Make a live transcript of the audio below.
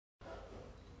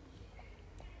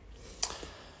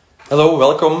Hello,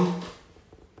 welcome.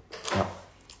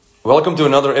 Welcome to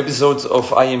another episode of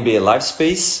IMB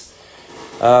Livespace.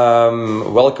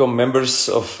 Welcome members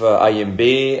of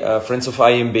IMB, friends of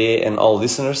IMB and all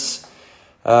listeners.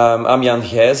 I'm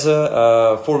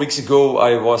Geysen. 4 weeks ago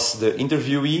I was the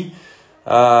interviewee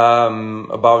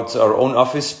about our own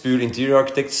office, Pure Interior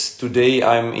Architects. Today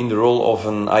I'm in the role of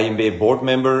an IMB board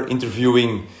member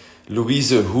interviewing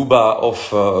Louise Huba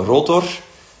of Rotor.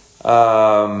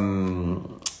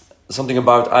 Something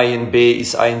about INB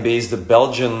is the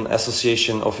Belgian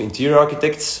Association of Interior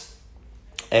Architects,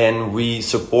 and we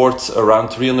support around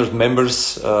 300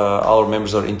 members. Our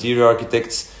members are interior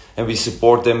architects, and we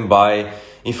support them by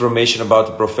information about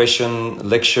the profession,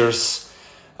 lectures.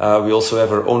 We also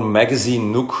have our own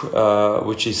magazine, Nook,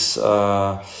 which is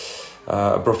a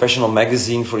professional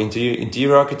magazine for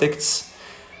interior architects.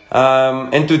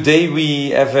 And today we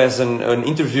have as an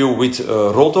interview with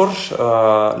Rotor,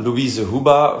 Louise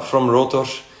Huba from Rotor,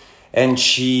 and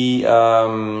she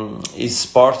is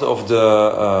part of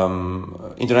the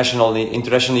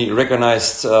internationally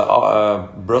recognized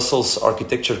Brussels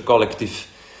Architecture Collective.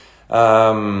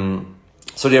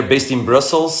 So they are based in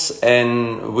Brussels,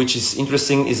 and which is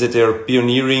interesting is that they are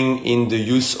pioneering in the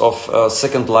use of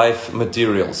second life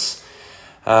materials.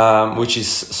 Which is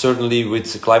certainly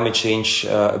with climate change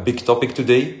a big topic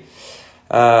today.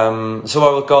 So I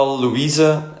will call Louise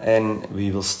and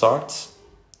we will start.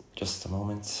 Just a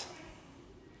moment.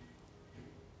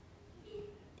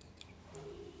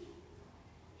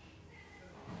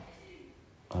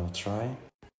 I will try.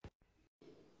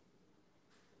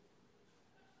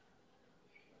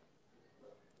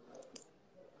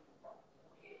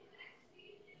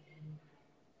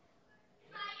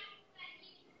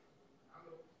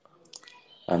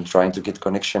 I'm trying to get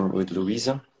connection with Louise.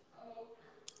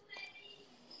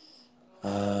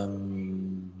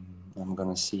 I'm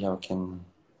gonna see how I can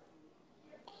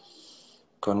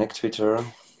connect with her.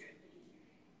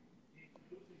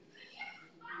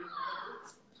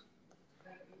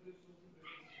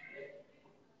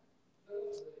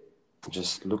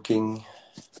 Just looking.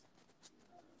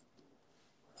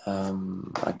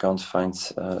 I can't find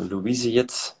Louise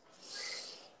yet.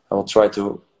 I will try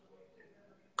to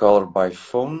call her by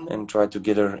phone and try to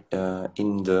get her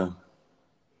in the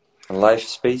live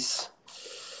space.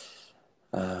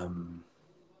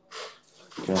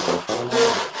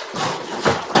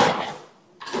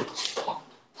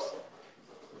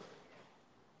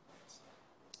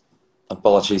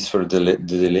 Apologies for the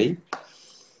delay.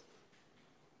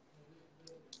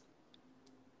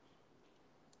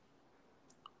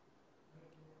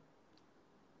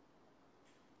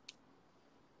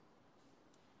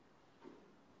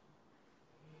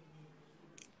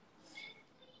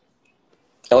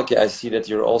 Elke, I see that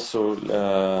you're also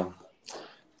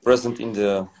present in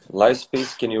the live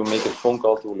space. Can you make a phone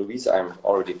call to Louise? I'm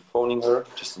already phoning her.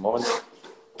 Just a moment.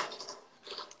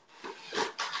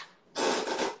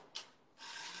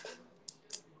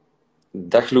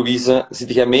 Dag Louise,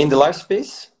 zit jij mee in de live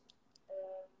space?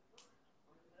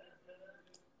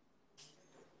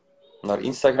 Naar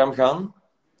Instagram gaan.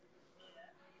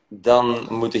 Dan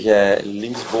moet jij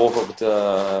linksboven op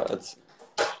het...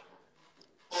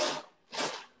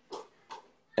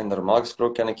 En normaal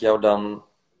gesproken kan ik jou dan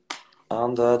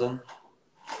aanduiden.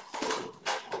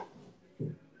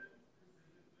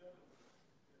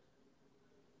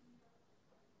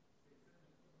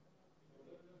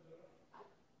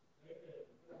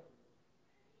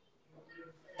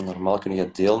 Normaal kun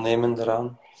je deelnemen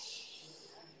eraan.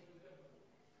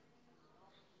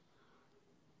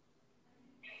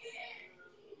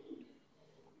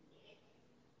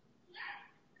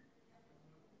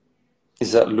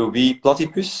 Is dat Louis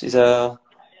Platypus? Is dat...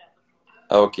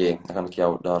 Oké, dan ga ik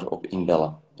jou daarop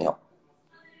inbellen. Ja.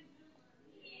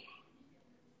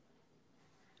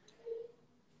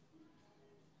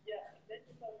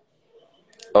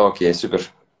 Oké,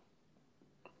 super.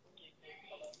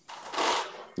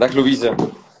 Dag Louise.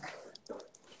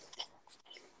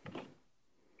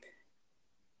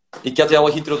 Ik had je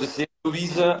al geïntroduceerd,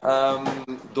 Louise,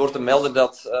 door te melden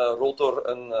dat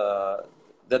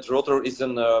Rotor is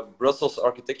een Brussels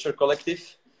Architecture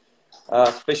Collective,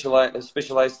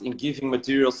 specialized in giving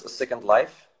materials a second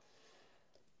life.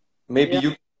 Maybe you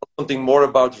can tell something more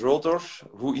about Rotor.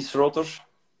 Who is Rotor?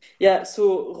 Yeah,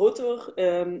 so Rotor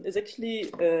is actually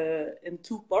in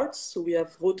two parts. So we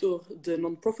have Rotor, the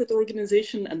non-profit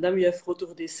organization, and then we have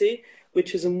Rotor DC,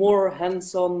 which is a more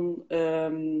hands-on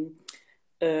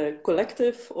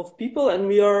collective of people. And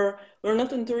we're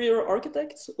not interior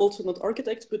architects, also not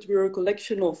architects, but we're a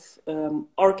collection of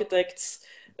architects,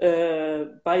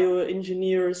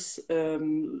 bioengineers,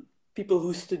 people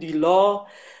who study law,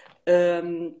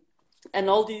 And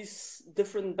all these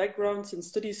different backgrounds and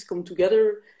studies come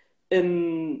together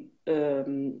in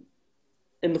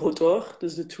Rotor,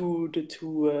 dus the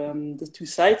two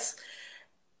sites.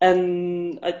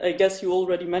 And I guess you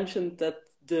already mentioned that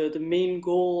the main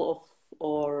goal of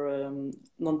our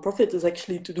nonprofit is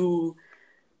actually to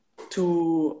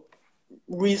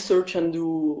research and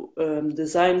do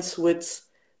designs with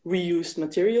reused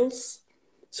materials.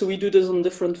 So we do this on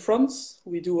different fronts.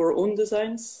 We do our own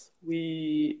designs.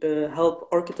 We help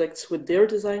architects with their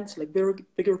designs, like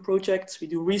bigger projects. We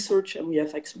do research, and we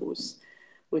have expos,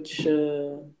 which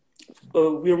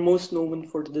we're most known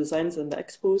for the designs and the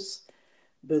expos,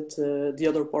 but the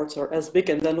other parts are as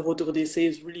big. And then Rotor DC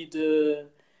is really the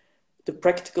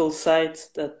practical side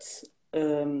that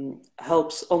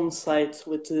helps on site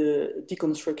with the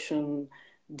deconstruction,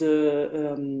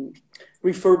 the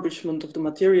refurbishment of the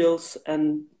materials,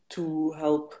 and to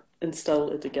help install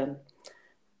it again.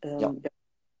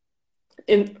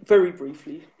 In very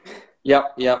briefly. Yeah.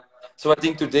 So I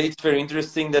think today it's very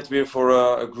interesting that we're for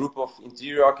a group of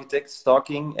interior architects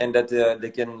talking, and that they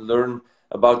can learn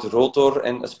about Rotor,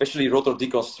 and especially Rotor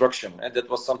deconstruction. And that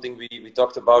was something we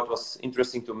talked about, was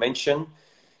interesting to mention.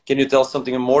 Can you tell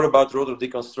something more about Rotor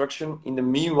deconstruction? In the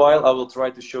meanwhile, I will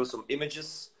try to show some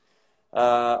images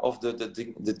of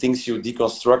the things you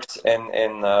deconstruct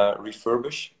and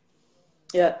refurbish.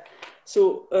 Yeah.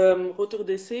 So Rotor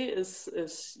DC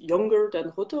is younger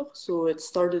than Rotor. So it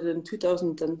started in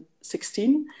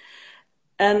 2016.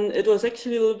 And it was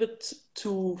actually a little bit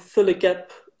to fill a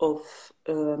gap of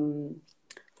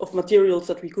materials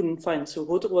that we couldn't find. So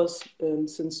Rotor was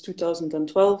since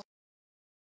 2012.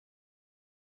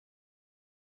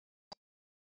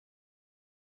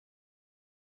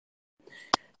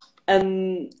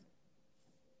 And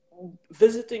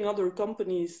visiting other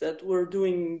companies that were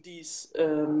doing these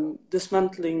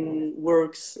dismantling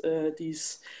works,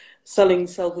 these selling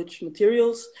salvage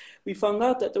materials, we found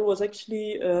out that there was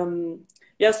actually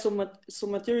some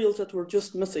materials that were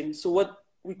just missing. So what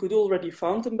we could already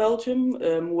found in Belgium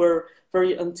were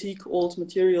very antique old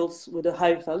materials with a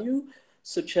high value,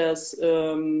 such as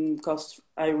cast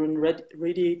iron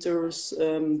radiators,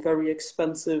 very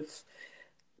expensive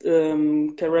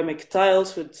ceramic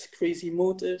tiles with crazy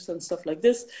motifs and stuff like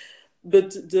this.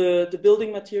 But the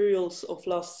building materials of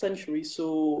last century,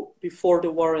 so before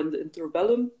the war and the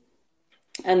interbellum,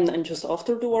 and just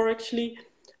after the war actually,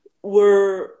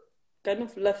 were kind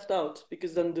of left out,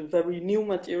 because then the very new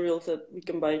materials that we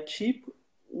can buy cheap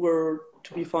were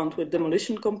to be found with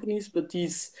demolition companies, but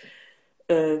these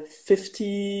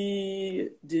 50,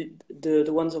 the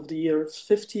ones of the year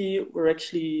 50 were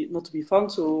actually not to be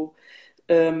found. So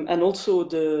and also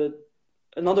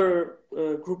another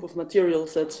group of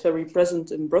materials that's very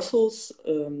present in Brussels,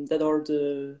 that are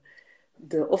the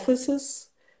offices.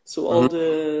 So all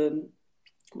the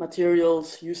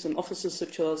materials used in offices,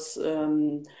 such as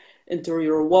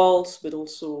interior walls, but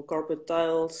also carpet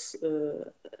tiles,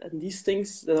 and these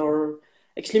things that are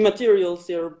actually materials.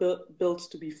 They are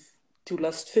built to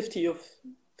last 50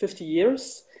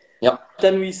 years. Yeah.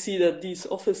 Then we see that these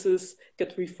offices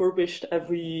get refurbished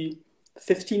every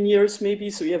 15 years maybe.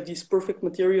 So you have these perfect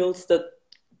materials that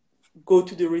go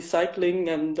to the recycling,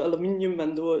 and the aluminium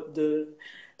and the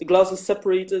glass is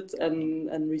separated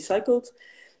and recycled.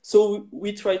 So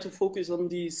we try to focus on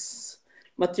these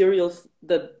materials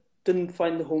that didn't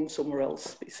find a home somewhere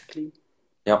else, basically.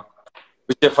 Yeah.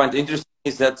 Which I find interesting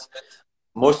is that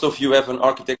most of you have an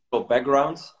architectural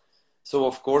background. So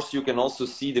of course you can also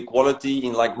see the quality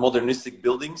in like modernistic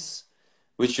buildings,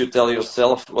 which you tell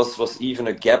yourself was even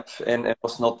a gap and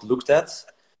was not looked at.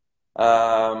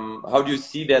 How do you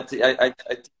see that? I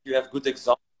think you have good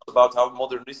examples about how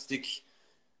modernistic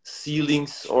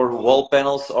ceilings or wall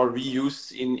panels are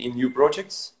reused in new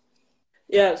projects.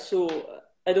 Yeah, so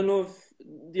I don't know if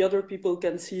the other people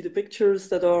can see the pictures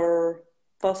that are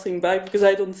passing by, because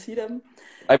I don't see them.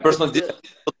 I personally didn't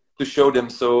to show them,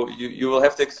 so you will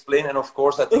have to explain. And of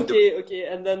course, I think okay,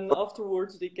 and then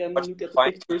afterwards they can look at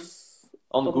the pictures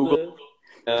on Google.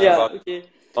 Okay.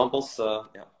 Examples.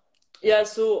 Yeah.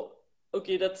 So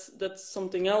okay, that's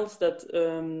something else that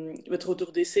with Rotor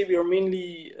DC we are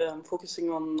mainly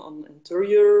focusing on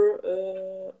interior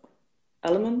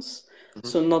elements.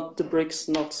 So not the bricks,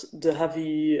 not the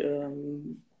heavy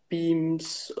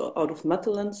beams out of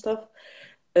metal and stuff.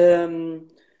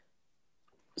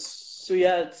 So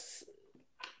yeah,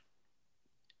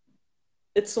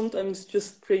 it's sometimes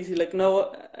just crazy. Like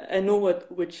now I know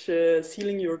which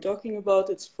ceiling you're talking about.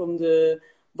 It's from the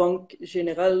Banque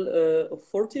Générale of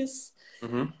Fortis,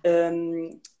 the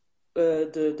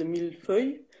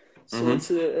Millefeuille. So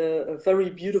it's a very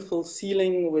beautiful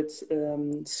ceiling with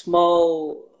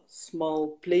small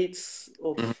plates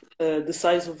of the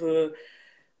size of a,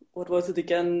 what was it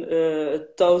again,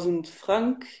 1,000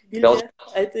 franc billet,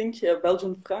 I think, yeah,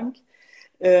 Belgian franc.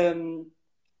 And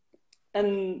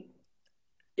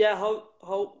yeah,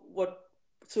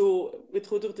 so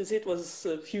with Rotor, it was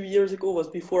a few years ago, was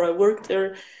before I worked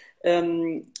there.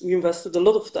 We invested a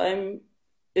lot of time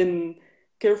in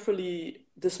carefully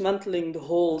dismantling the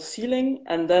whole ceiling,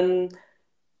 and then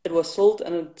it was sold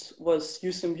and it was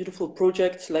used in beautiful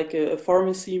projects like a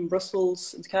pharmacy in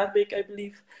Brussels, in Schaerbeek, I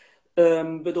believe,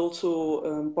 but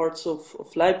also parts of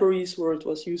libraries where it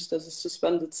was used as a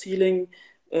suspended ceiling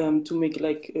to make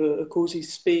like a cozy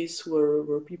space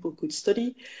where people could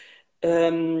study.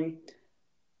 And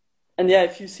yeah,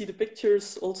 if you see the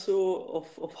pictures also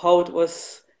of how it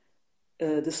was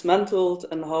dismantled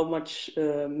and how much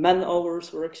man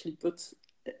hours were actually put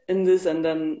in this, and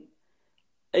then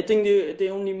I think they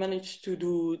only managed to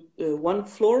do one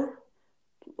floor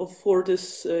for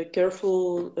this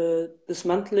careful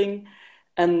dismantling,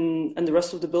 and the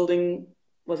rest of the building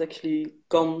was actually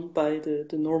gone by the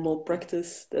normal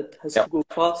practice that has to go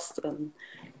fast. And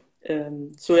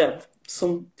so yeah,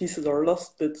 some pieces are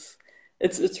lost, but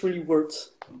it's really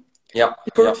worth. Yeah.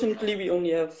 Fortunately, we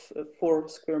only have 4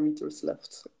 square meters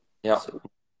left. Yeah. So.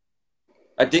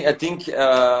 I think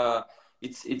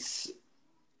it's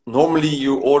normally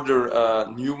you order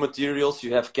new materials,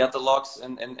 you have catalogs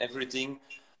and everything.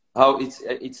 How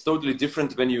it's totally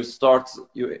different when you start.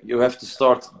 You have to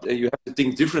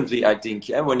think differently. I think,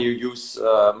 and when you use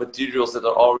materials that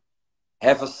are already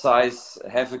have a size,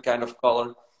 have a kind of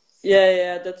color.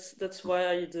 Yeah. That's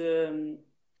why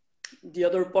the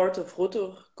other part of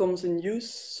Rotor comes in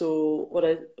use. So what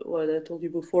I told you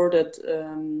before, that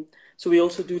so we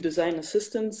also do design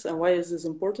assistance. And why is this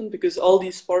important? Because all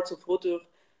these parts of Rotor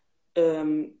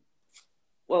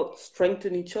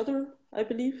strengthen each other, I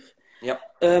believe. Yeah.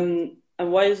 And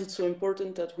why is it so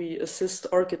important that we assist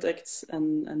architects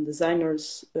and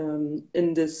designers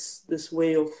in this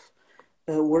way of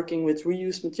working with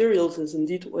reused materials? Is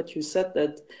indeed what you said,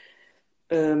 that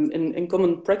in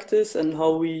common practice and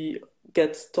how we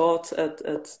get taught at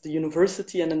the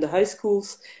university and in the high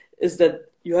schools is that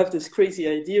you have this crazy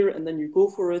idea and then you go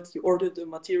for it, you order the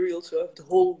materials, you have the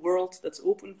whole world that's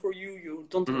open for you, you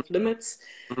don't have limits.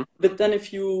 But then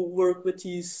if you work with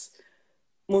these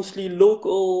mostly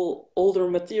local older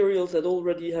materials that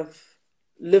already have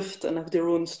lived and have their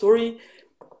own story,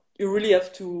 you really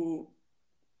have to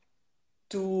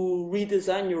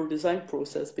redesign your design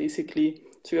process, basically.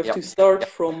 So you have to start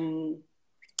from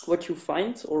what you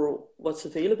find or what's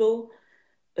available,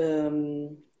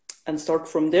 and start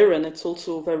from there. And it's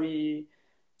also very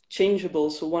changeable.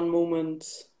 So one moment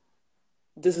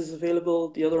this is available,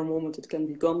 the other moment it can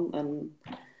be gone, and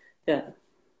yeah.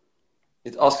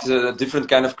 It asks a different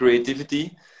kind of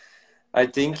creativity, I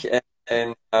think.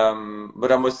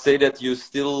 But I must say that you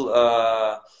still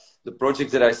the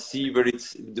project that I see where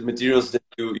it's the materials that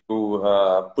you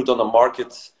put on the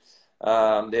market,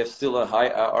 they have still a high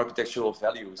architectural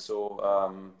value. So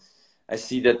I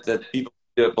see that people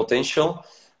see the potential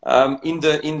in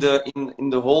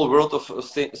the whole world of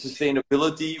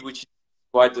sustainability, which is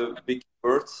quite a big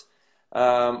word.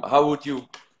 How would you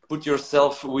put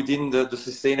yourself within the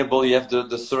sustainable? You have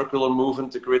the circular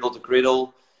movement, the cradle to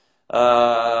cradle,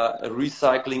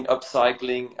 recycling,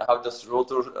 upcycling. How does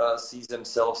Rotor sees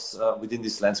themselves within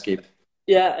this landscape?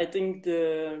 Yeah, I think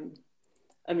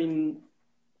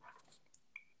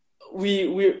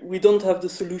we don't have the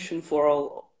solution for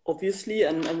all, obviously,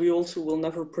 and we also will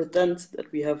never pretend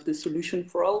that we have the solution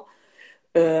for all.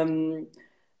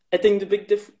 I think the big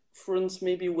difference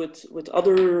maybe with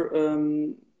other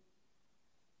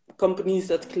companies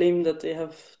that claim that they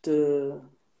have the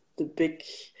big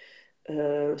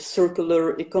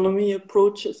circular economy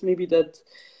approach is maybe that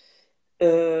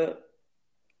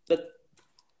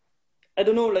I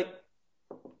don't know, like,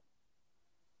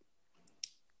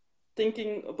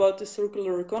 thinking about the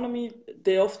circular economy,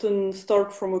 they often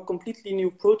start from a completely new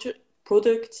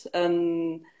product,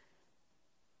 and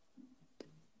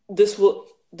this will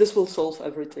solve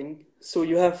everything. So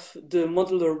you have the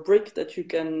modular brick that you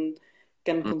can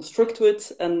construct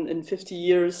with, and in 50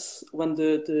 years, when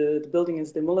the building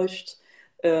is demolished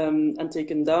and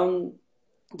taken down,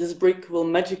 this brick will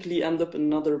magically end up in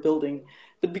another building.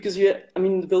 But because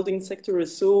the building sector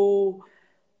is so,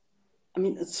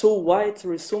 it's so wide,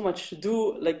 there is so much to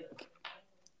do, like,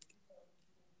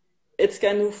 it's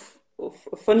kind of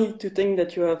funny to think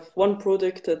that you have one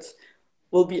product that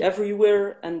will be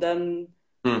everywhere, and then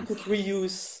you could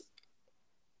reuse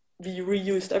be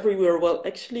reused everywhere. Well,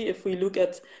 actually, if we look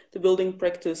at the building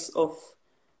practice of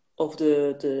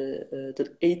the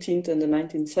 18th and the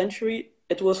 19th century,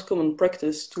 it was common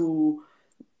practice to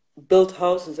build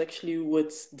houses actually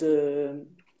with the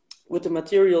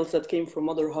materials that came from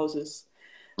other houses.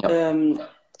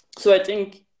 So I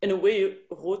think in a way,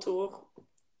 Rotor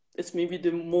is maybe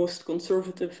the most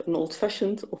conservative and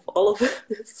old-fashioned of all of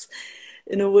this,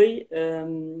 in a way.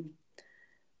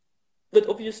 But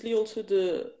obviously also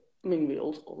I mean, we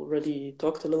already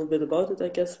talked a little bit about it, I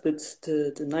guess, but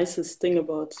the nicest thing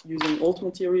about using old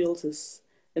materials is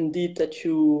indeed that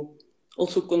you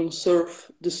also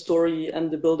conserve the story and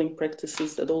the building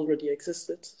practices that already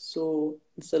existed. So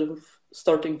instead of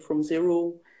starting from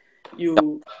zero,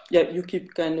 you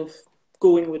keep kind of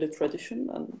going with the tradition.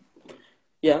 And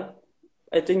yeah,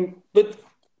 I think, but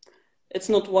it's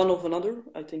not one of another.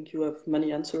 I think you have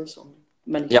many answers on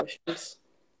many questions.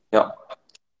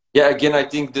 Yeah, again, I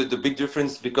think the big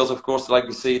difference, because of course, like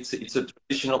we say, it's a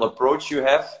traditional approach you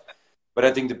have, but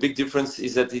I think the big difference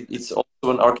is that it's also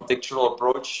an architectural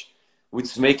approach,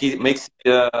 which makes it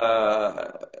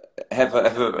have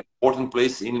an important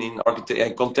place in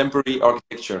contemporary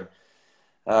architecture.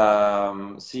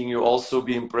 Seeing you also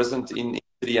being present in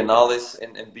Triennales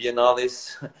and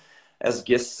Biennales as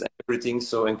guests and everything,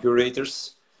 so and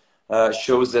curators,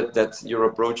 shows that your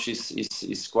approach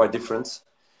is quite different.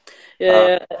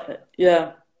 Yeah.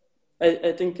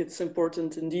 I think it's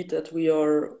important indeed that we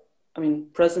are, I mean,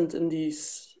 present in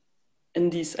these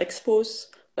expos.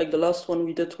 Like the last one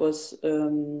we did was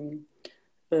Live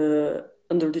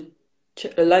Under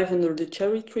the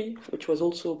Cherry Tree, which was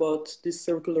also about this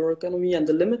circular economy and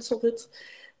the limits of it.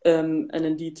 And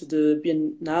indeed the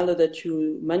Biennale that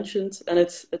you mentioned, and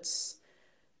it's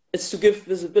to give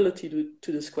visibility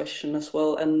to this question as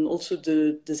well, and also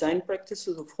the design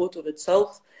practices of Rotor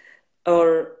itself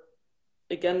are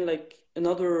again like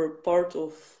another part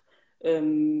of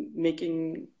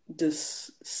making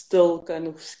this still kind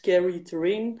of scary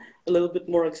terrain a little bit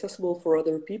more accessible for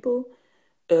other people.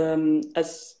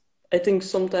 As I think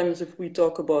sometimes if we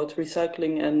talk about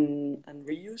recycling and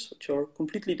reuse, which are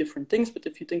completely different things, but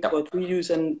if you think about reuse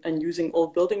and using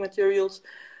old building materials,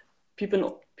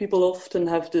 people often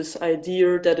have this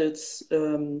idea that it's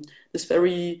this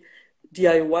very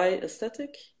DIY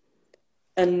aesthetic.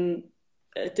 And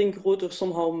I think Rotor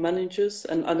somehow manages,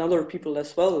 and other people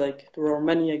as well, like there are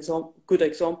many good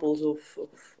examples of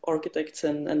architects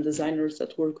and designers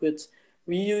that work with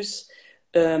reuse.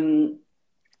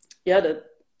 That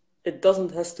it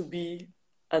doesn't have to be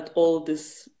at all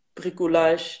this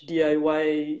bricolage,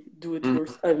 DIY, do it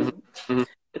yourself.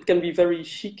 It can be very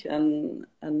chic and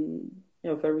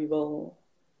very well.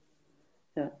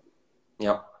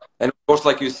 Yeah, and of course,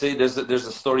 like you say, there's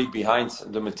a story behind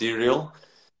the material.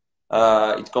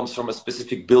 It comes from a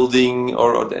specific building,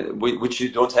 or which you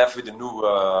don't have with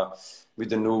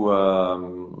the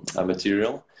new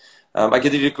material. I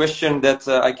get a question that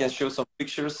I can show some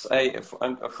pictures. I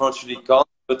unfortunately can't,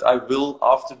 but I will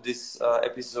after this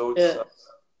episode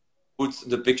put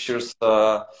the pictures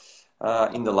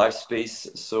in the live space,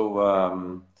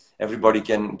 so everybody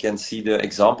can see the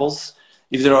examples.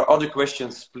 If there are other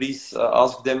questions, please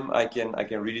ask them. I can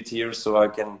read it here, so I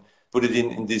can put it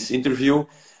in this interview.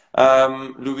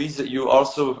 Louise, you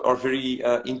also are very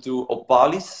into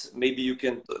Opalis. Maybe you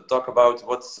can talk about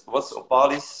what's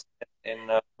Opalis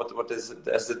and what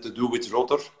has it to do with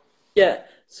Rotor? Yeah,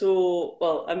 so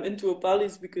well, I'm into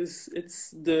Opalis because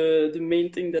it's the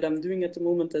main thing that I'm doing at the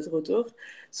moment at Rotor.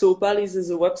 So Opalis is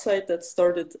a website that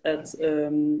started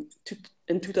in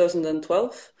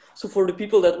 2012. So for the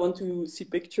people that want to see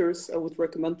pictures, I would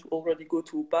recommend to already go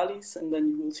to Opalis, and then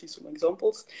you will see some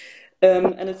examples.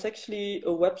 And it's actually a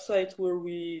website where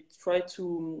we try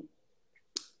to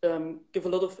give a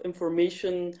lot of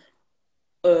information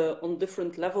on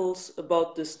different levels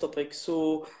about this topic.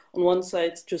 So on one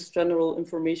side, just general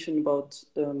information about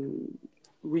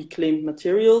reclaimed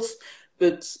materials,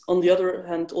 but on the other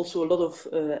hand, also a lot of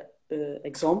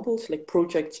examples, like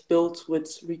projects built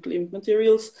with reclaimed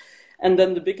materials. And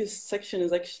then the biggest section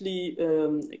is actually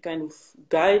a kind of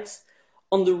guide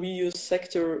on the reuse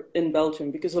sector in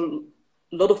Belgium, because a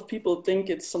lot of people think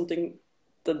it's something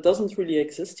that doesn't really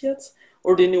exist yet,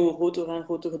 or they know Rotor and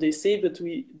Rotor DC, but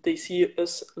they see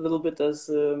us a little bit as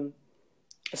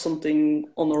something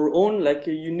on our own, like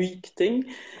a unique thing.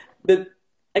 But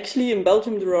actually in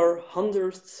Belgium there are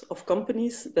hundreds of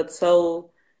companies that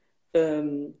sell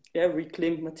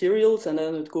reclaimed materials, and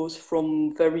then it goes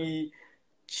from very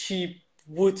cheap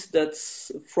wood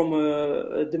that's from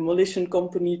a demolition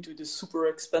company to the super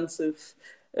expensive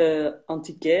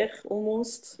antiquaire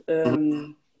almost.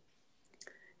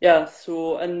 yeah,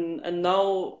 so and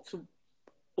now so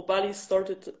Opali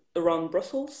started around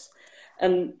Brussels,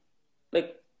 and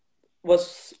like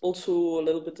was also a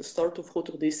little bit the start of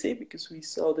Rotor DC, because we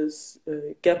saw this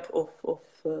gap of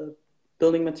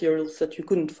building materials that you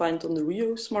couldn't find on the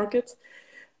reuse market.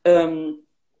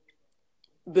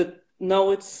 But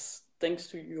now it's, thanks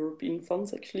to European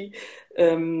funds actually,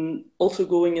 also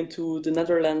going into the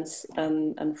Netherlands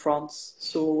and France.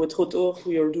 So with Rotor,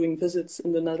 we are doing visits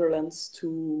in the Netherlands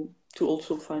to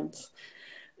also find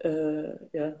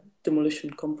demolition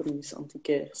companies,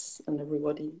 antiquaires, and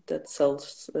everybody that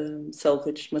sells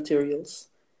salvaged materials.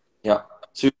 Yeah.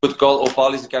 So you could call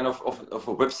Opalis a kind of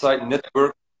a website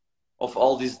network of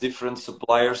all these different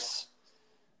suppliers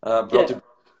brought to.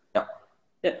 Yeah.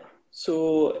 Yeah.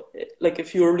 So, like,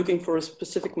 if you're looking for a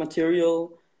specific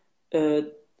material,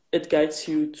 it guides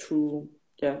you through,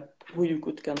 who you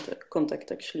could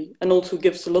contact actually, and also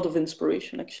gives a lot of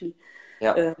inspiration actually.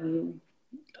 Yeah.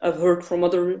 I've heard from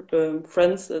other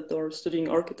friends that are studying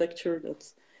architecture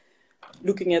that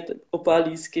looking at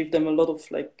Opalis gave them a lot of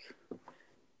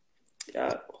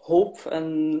hope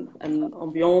and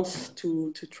ambiance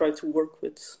to try to work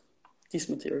with these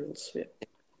materials. Yeah.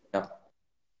 Yeah.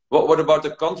 What about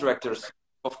the contractors?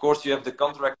 Of course, you have the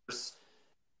contractors.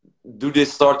 Do they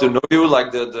start to know you,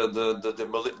 like the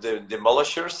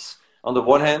demolishers on the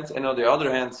one hand, and on the other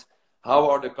hand, how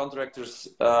are the contractors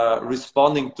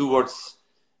responding towards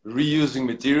reusing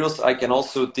materials? I can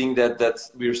also think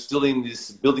that we're still in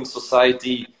this building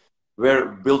society,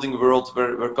 building world,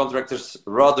 where contractors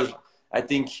rather, I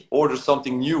think, order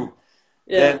something new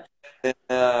than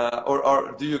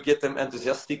or do you get them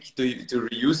enthusiastic to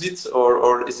reuse it,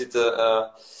 or is it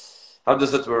how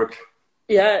does that work?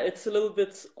 Yeah, it's a little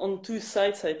bit on two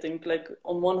sides, I think. Like,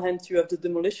 on one hand, you have the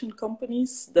demolition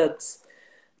companies that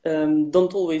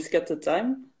don't always get the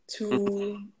time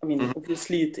to, I mean,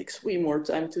 obviously it takes way more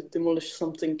time to demolish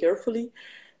something carefully.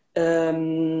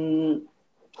 And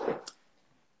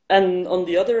on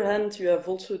the other hand, you have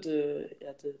also the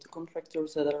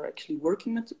contractors that are actually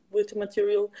working with the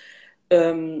material.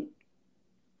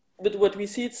 But what we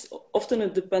see, it's often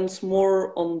it depends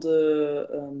more on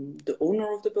the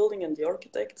owner of the building and the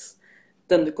architects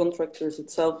than the contractors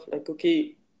itself. Like,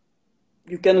 okay,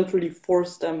 you cannot really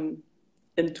force them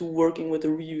into working with a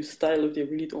reuse style if they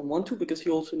really don't want to, because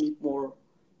you also need more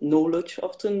knowledge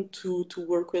often to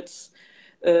work with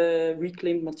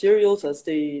reclaimed materials, as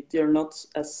they are not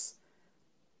as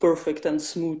perfect and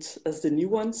smooth as the new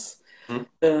ones.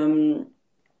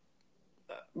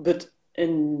 But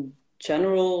in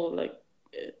general, like,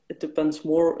 it depends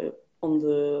more on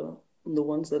the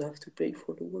ones that have to pay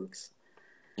for the works.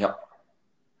 Yeah.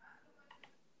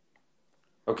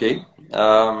 Okay.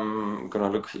 I'm gonna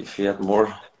look if we have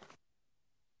more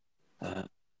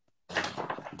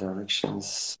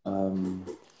directions.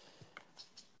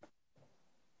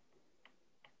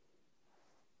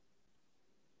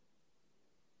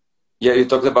 Yeah, you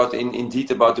talked about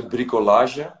indeed about the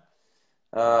bricolage,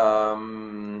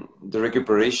 the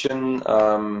recuperation.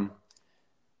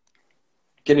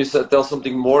 Can you tell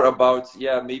something more about,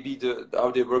 maybe how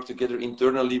they work together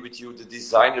internally with you, the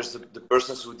designers, the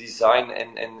persons who design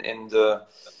and the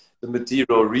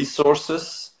material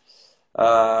resources?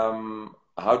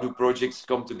 How do projects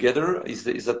come together? Is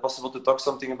that possible to talk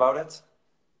something about it?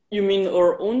 You mean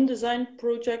our own design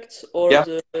projects, or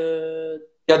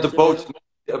both.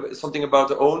 Something about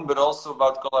the own, but also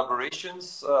about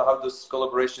collaborations. How does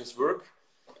collaborations work?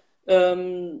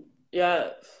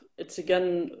 It's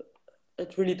again,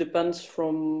 it really depends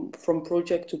from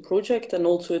project to project, and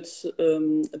also it's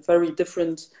very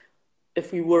different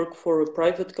if we work for a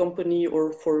private company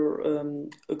or for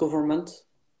a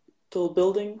governmental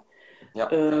building.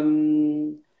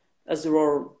 As there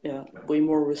are way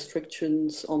more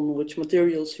restrictions on which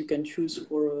materials you can choose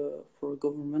for a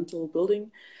governmental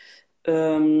building.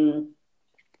 I'm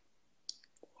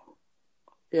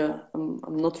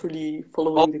not really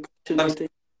following the question.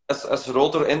 As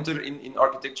Rotor enter in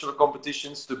architectural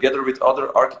competitions together with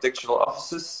other architectural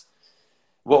offices,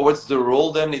 what's the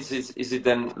role then? Is it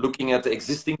then looking at the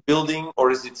existing building,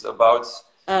 or is it about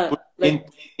in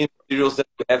materials that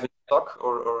you have in stock,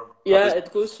 or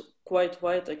it goes quite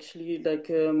wide actually. Like,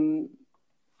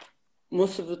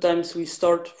 most of the times we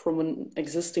start from an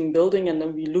existing building, and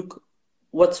then we look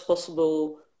what's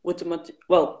possible with the material.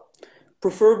 Well,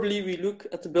 preferably we look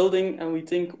at the building and we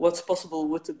think what's possible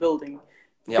with the building,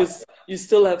 because you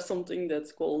still have something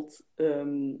that's called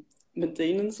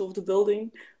maintenance of the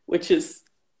building, which is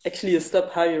actually a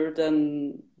step higher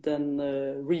than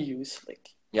reuse.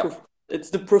 Like, it's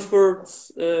the preferred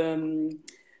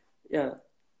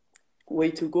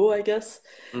way to go, I guess.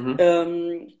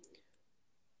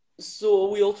 So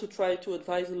we also try to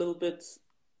advise a little bit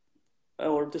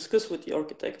or discuss with the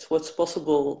architects what's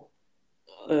possible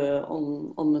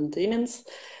on maintenance.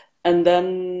 And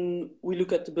then we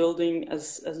look at the building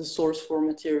as a source for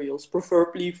materials,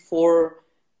 preferably for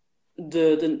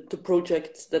the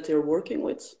project that they're working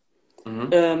with.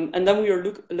 And then we are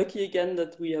lucky again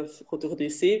that we have Rotor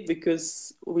DC,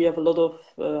 because we have a lot of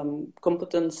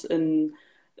competence in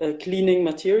cleaning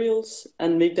materials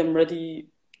and make them ready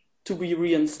to be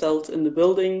reinstalled in the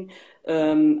building,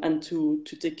 and to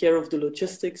take care of the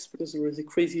logistics, because there is a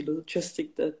crazy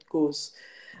logistic that goes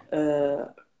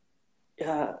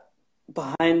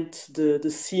behind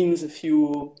the scenes. If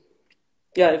you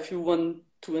want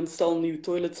to install new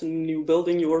toilets in a new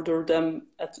building, you order them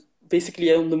at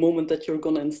basically on the moment that you're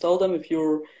going to install them. If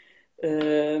you're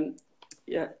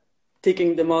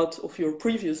taking them out of your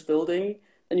previous building,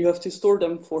 then you have to store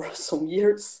them for some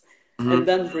years and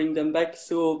then bring them back.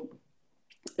 So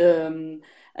and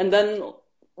then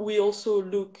we also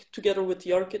look together with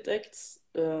the architects,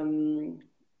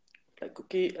 like,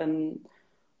 okay, and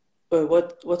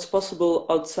what's possible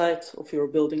outside of your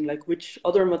building, like which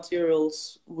other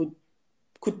materials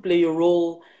could play a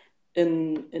role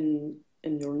in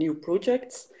your new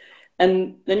projects.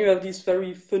 And then you have these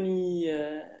very funny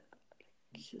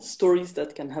stories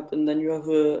that can happen. Then you have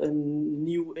a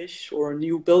new-ish or a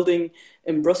new building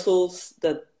in Brussels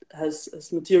that has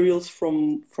materials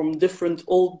from different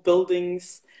old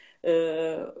buildings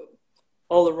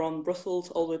all around Brussels,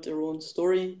 all with their own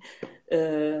story,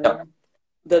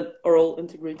 that are all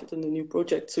integrated in the new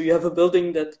project. So you have a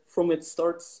building that from its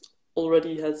starts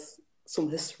already has some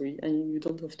history, and you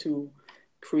don't have to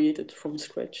create it from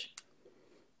scratch.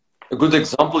 A good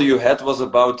example you had was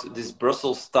about this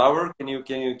Brussels tower. Can you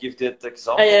give that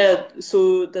example? Yeah,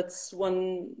 so that's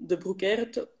the Bruckner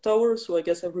Tower. So I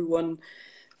guess everyone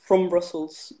from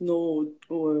Brussels know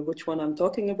which one I'm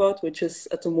talking about, which is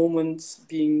at the moment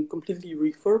being completely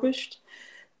refurbished.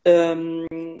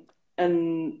 And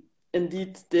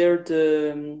indeed,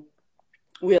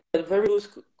 we had a very close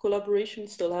collaboration,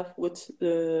 still have, with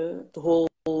the whole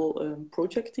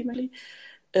project team, really.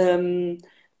 And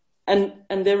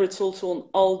there it's also on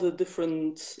all the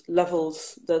different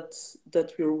levels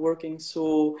that we're working.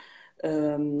 So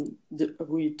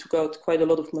we took out quite a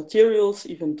lot of materials,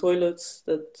 even toilets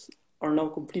that are now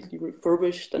completely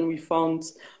refurbished. And we found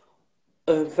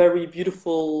a very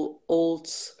beautiful old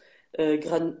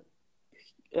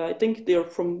I think they are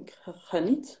from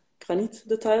granite,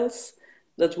 the tiles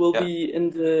that will be in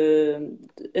the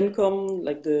income,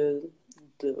 like the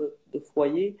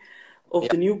foyer of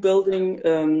the new building.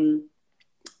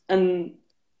 And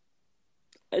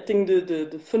I think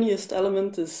the funniest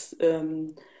element is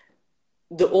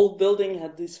the old building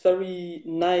had these very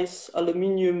nice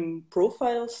aluminium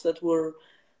profiles that were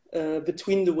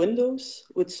between the windows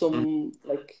with some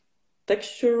like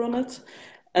texture on it.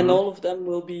 And all of them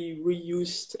will be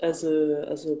reused as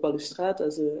a balustrade,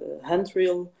 as a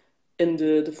handrail in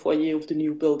the foyer of the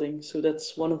new building. So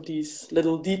that's one of these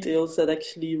little details that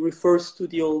actually refers to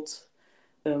the old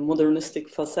modernistic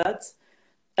facade,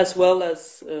 as well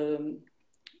as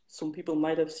some people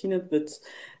might have seen it, but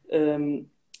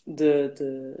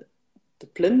the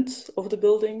plinth of the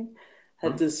building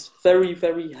had this very,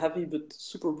 very heavy but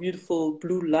super beautiful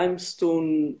blue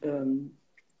limestone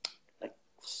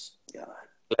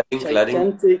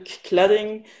gigantic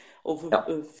cladding of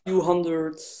a few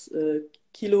hundred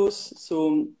kilos.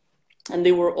 So, and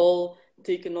they were all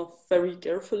taken off very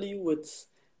carefully with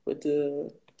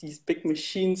these big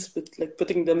machines, but like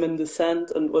putting them in the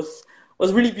sand, and was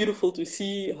really beautiful to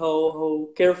see how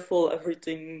careful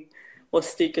everything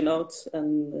was taken out.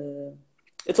 And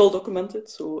it's all documented,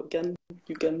 so again,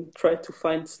 you can try to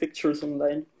find pictures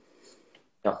online.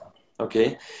 Yeah.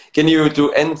 Okay. Can you,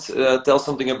 to end, tell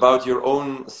something about your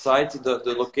own site,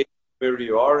 the location where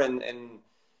you are, and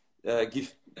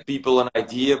give people an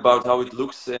idea about how it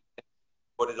looks and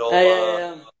what it all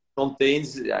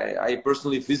contains? I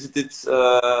personally visited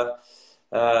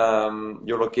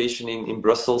your location in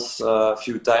Brussels a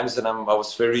few times, and I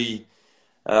was very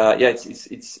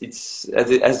it's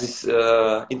has this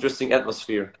interesting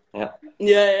atmosphere. Yeah.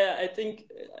 I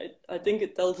think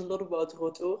it tells a lot about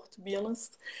Rotor, to be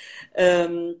honest.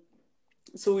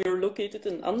 So we are located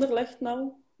in Anderlecht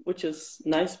now, which is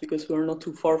nice because we're not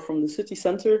too far from the city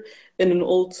center, in an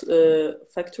old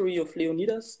factory of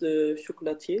Leonidas, the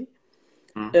chocolatier.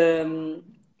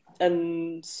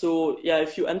 And so,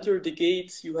 if you enter the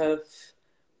gates, you have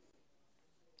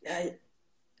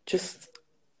just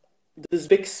this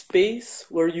big space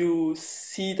where you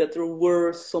see that there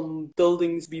were some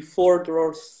buildings before, there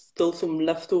are still some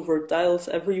leftover tiles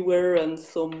everywhere, and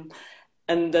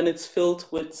then it's filled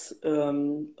with a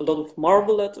lot of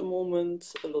marble at the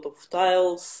moment, a lot of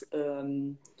tiles,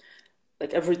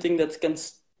 like everything that can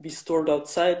be stored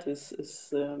outside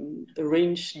is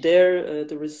arranged there.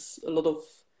 There is a lot of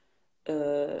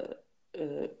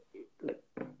like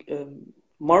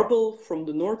marble from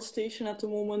the North Station at the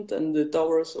moment and the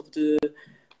towers of the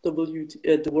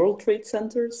the World Trade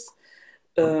Centers.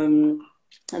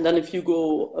 And then if you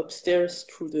go upstairs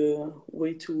through the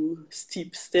way too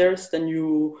steep stairs, then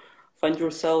you find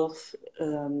yourself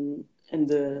in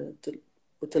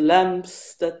with the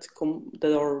lamps that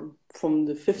are from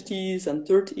the 50s and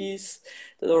 30s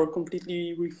that are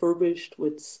completely refurbished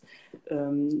with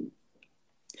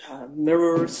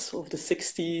mirrors of the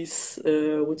 60s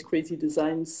with crazy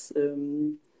designs.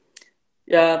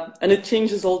 Yeah, and it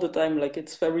changes all the time. Like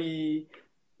it's very,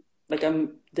 like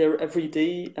I'm there every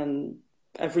day, and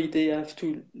every day I have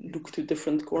to look to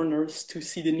different corners to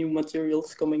see the new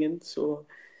materials coming in. So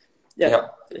yeah.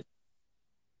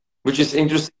 Which is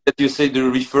interesting that you say the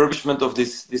refurbishment of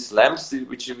these lamps,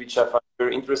 which I find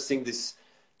very interesting. This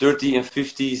 30 and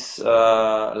 50s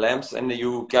lamps, and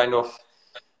you kind of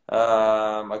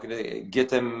get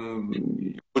them,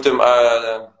 put them.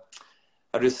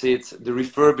 How do you say it? The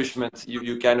refurbishment.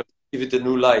 You kind of give it a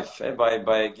new life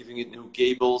by giving it new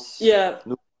cables. Yeah.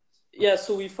 Yeah,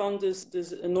 so we found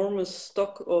this enormous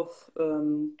stock of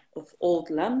old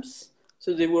lamps.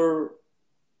 So they were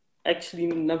actually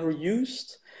never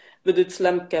used, but it's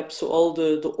lamp caps, so all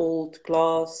the old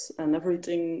glass and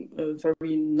everything,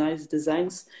 very nice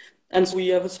designs. And so we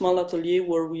have a small atelier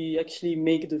where we actually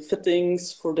make the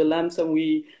fittings for the lamps, and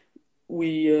we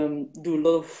do a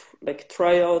lot of like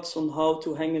tryouts on how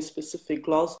to hang a specific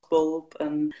glass bulb,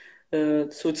 and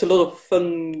so it's a lot of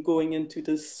fun going into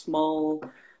this small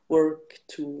work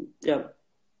to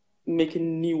make a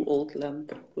new old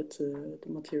lamp with the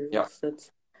materials.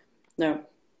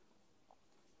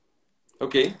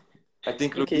 Okay, I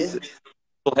think Louise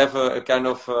will have a kind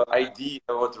of idea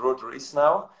what Rotor is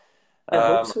now. I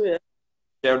hope so, yeah.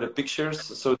 Share the pictures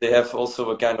so they have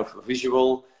also a kind of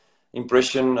visual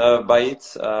impression by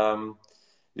it.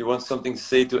 You want something to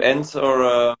say to end,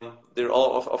 or they're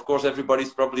all of course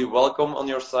everybody's probably welcome on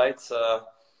your site.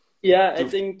 Yeah, I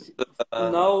think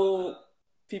now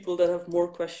people that have more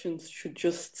questions should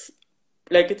just,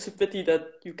 like, it's a pity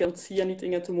that you can't see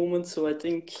anything at the moment, so I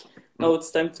think now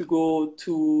it's time to go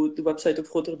to the website of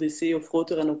Rotor DC, of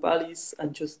Rotor and Opalis,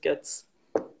 and just get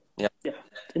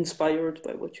inspired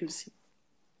by what you see.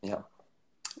 Yeah.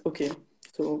 Okay,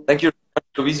 so thank you,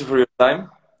 Louise, for your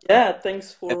time. Yeah,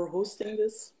 thanks for hosting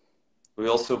this. We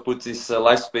also put this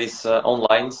live space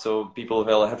online, so people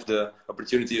will have the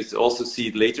opportunity to also see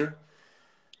it later.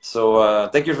 So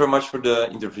thank you very much for the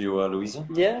interview, Louise.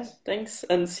 Yeah, thanks,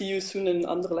 and see you soon in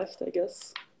Anderlecht, I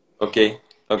guess. Okay,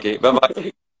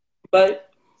 bye-bye. Bye.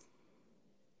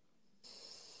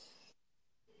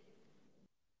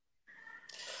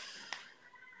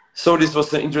 So this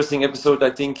was an interesting episode,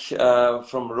 I think,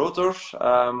 from Rotor.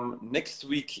 Next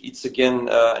week, it's again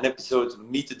an episode,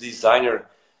 Meet the Designer,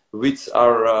 with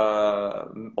our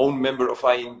own member of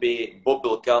INB, Bob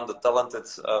Bilkan, the talented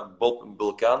Bob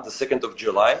Bilkan, the 2nd of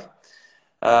July.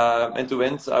 And to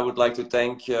end, I would like to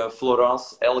thank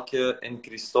Florence, Elke, and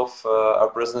Christophe, our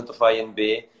president of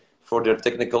INB, for their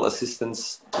technical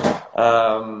assistance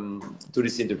to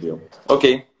this interview.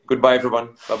 Okay, goodbye, everyone.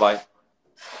 Bye-bye.